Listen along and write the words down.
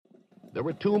there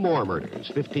were 2 more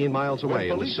murders 15 miles away.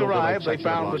 When police arrived, they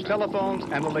found the telephones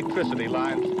and electricity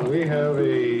lines. We have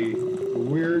a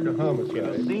weird homicide.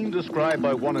 A scene described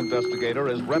by one investigator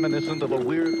as reminiscent of a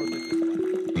weird...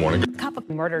 Morning. Cup of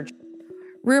murder.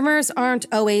 Rumors aren't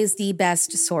always the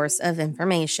best source of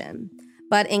information.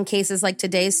 But in cases like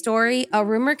today's story, a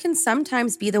rumor can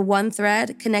sometimes be the one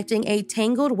thread connecting a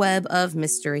tangled web of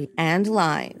mystery and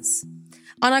lies.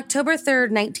 On October 3rd,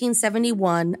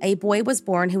 1971, a boy was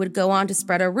born who would go on to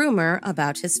spread a rumor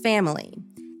about his family.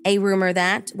 A rumor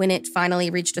that, when it finally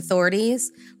reached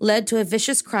authorities, led to a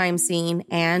vicious crime scene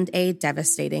and a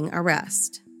devastating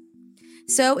arrest.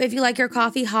 So if you like your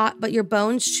coffee hot but your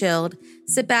bones chilled,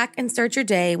 sit back and start your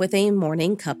day with a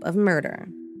morning cup of murder.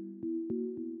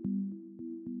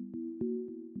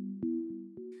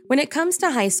 When it comes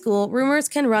to high school, rumors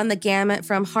can run the gamut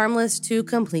from harmless to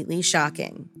completely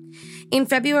shocking. In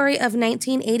February of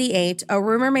 1988, a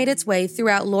rumor made its way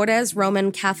throughout Lourdes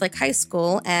Roman Catholic High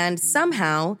School and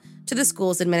somehow to the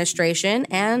school's administration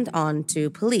and on to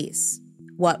police.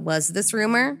 What was this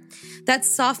rumor? That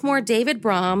sophomore David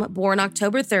Braum, born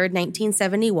October 3rd,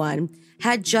 1971,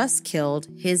 had just killed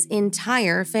his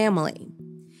entire family.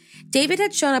 David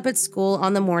had shown up at school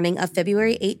on the morning of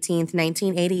February 18th,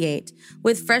 1988,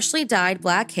 with freshly dyed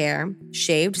black hair,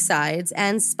 shaved sides,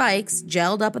 and spikes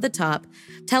gelled up at the top,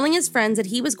 telling his friends that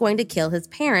he was going to kill his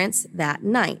parents that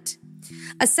night.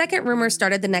 A second rumor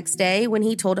started the next day when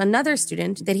he told another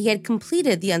student that he had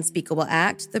completed the unspeakable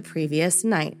act the previous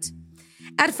night.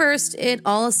 At first, it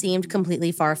all seemed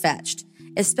completely far-fetched,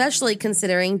 especially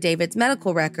considering David's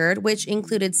medical record, which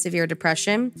included severe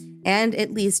depression and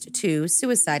at least 2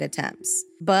 suicide attempts.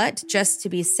 But just to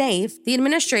be safe, the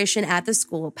administration at the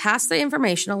school passed the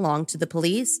information along to the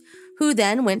police, who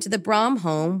then went to the Braum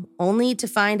home, only to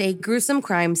find a gruesome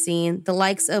crime scene the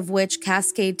likes of which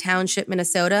Cascade Township,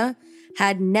 Minnesota,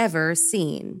 had never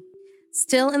seen.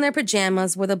 Still in their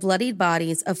pajamas were the bloodied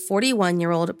bodies of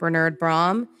 41-year-old Bernard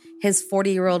Braum, his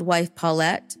 40-year-old wife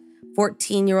Paulette,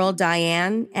 14-year-old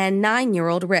Diane, and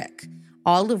 9-year-old Rick,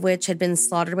 all of which had been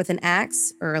slaughtered with an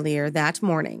axe earlier that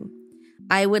morning.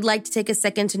 I would like to take a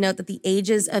second to note that the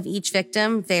ages of each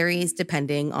victim varies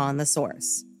depending on the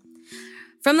source.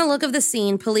 From the look of the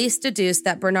scene, police deduced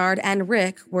that Bernard and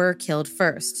Rick were killed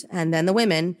first, and then the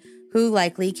women, who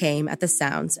likely came at the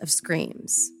sounds of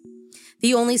screams.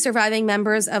 The only surviving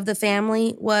members of the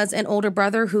family was an older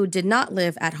brother who did not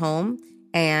live at home,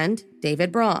 and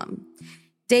David Braum.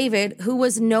 David, who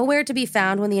was nowhere to be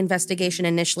found when the investigation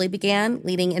initially began,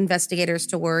 leading investigators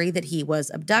to worry that he was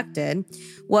abducted,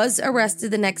 was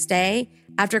arrested the next day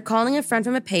after calling a friend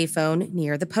from a payphone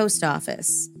near the post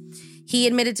office. He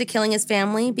admitted to killing his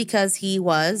family because he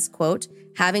was, quote,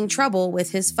 having trouble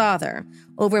with his father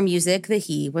over music that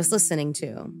he was listening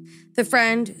to. The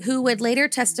friend, who would later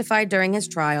testify during his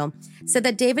trial, said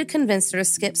that David convinced her to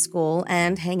skip school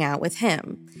and hang out with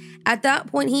him. At that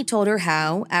point, he told her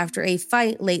how, after a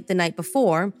fight late the night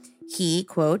before, he,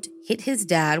 quote, hit his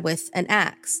dad with an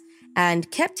axe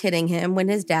and kept hitting him when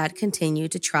his dad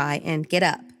continued to try and get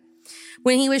up.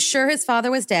 When he was sure his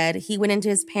father was dead, he went into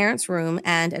his parents' room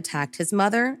and attacked his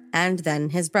mother and then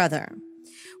his brother.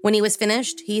 When he was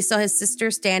finished, he saw his sister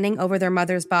standing over their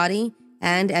mother's body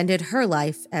and ended her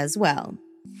life as well.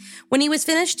 When he was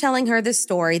finished telling her this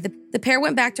story, the pair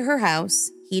went back to her house,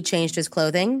 he changed his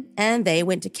clothing, and they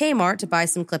went to Kmart to buy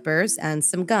some clippers and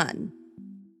some gun.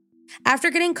 After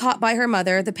getting caught by her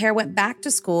mother, the pair went back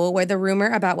to school where the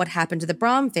rumor about what happened to the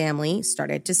Braum family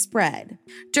started to spread.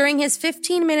 During his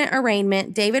 15-minute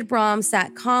arraignment, David Braum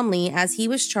sat calmly as he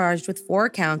was charged with 4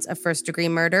 counts of first-degree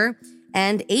murder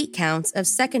and 8 counts of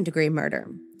second-degree murder.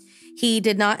 He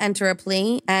did not enter a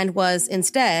plea and was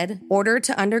instead ordered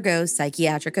to undergo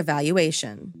psychiatric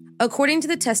evaluation. According to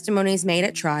the testimonies made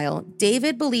at trial,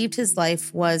 David believed his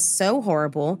life was so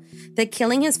horrible that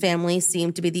killing his family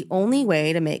seemed to be the only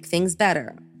way to make things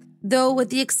better. Though,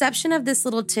 with the exception of this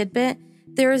little tidbit,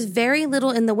 there is very little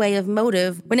in the way of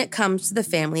motive when it comes to the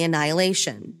family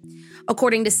annihilation.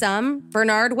 According to some,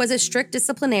 Bernard was a strict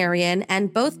disciplinarian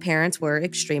and both parents were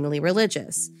extremely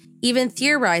religious, even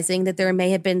theorizing that there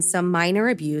may have been some minor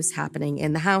abuse happening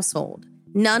in the household.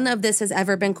 None of this has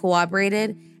ever been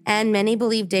corroborated, and many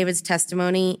believe David's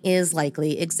testimony is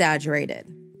likely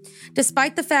exaggerated.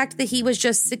 Despite the fact that he was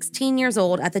just 16 years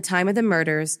old at the time of the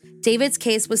murders, David's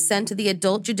case was sent to the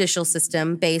adult judicial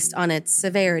system based on its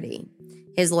severity.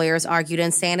 His lawyers argued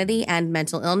insanity and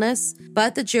mental illness,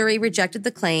 but the jury rejected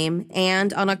the claim,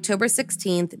 and on October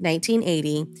 16,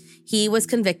 1980, he was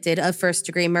convicted of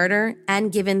first-degree murder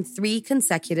and given 3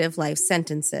 consecutive life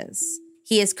sentences.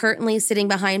 He is currently sitting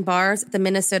behind bars at the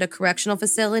Minnesota Correctional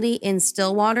Facility in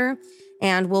Stillwater,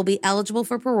 and will be eligible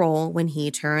for parole when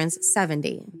he turns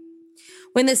 70.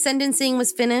 When the sentencing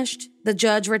was finished, the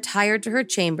judge retired to her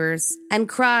chambers and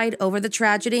cried over the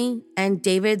tragedy and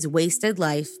David's wasted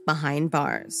life behind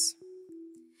bars.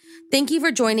 Thank you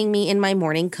for joining me in my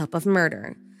morning cup of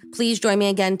murder. Please join me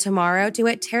again tomorrow to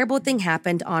What Terrible Thing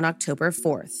Happened on October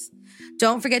 4th.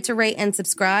 Don't forget to rate and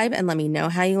subscribe and let me know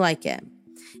how you like it.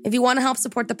 If you want to help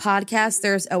support the podcast,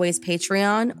 there's always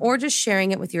Patreon or just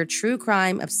sharing it with your true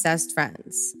crime obsessed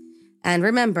friends. And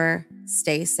remember,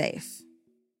 stay safe.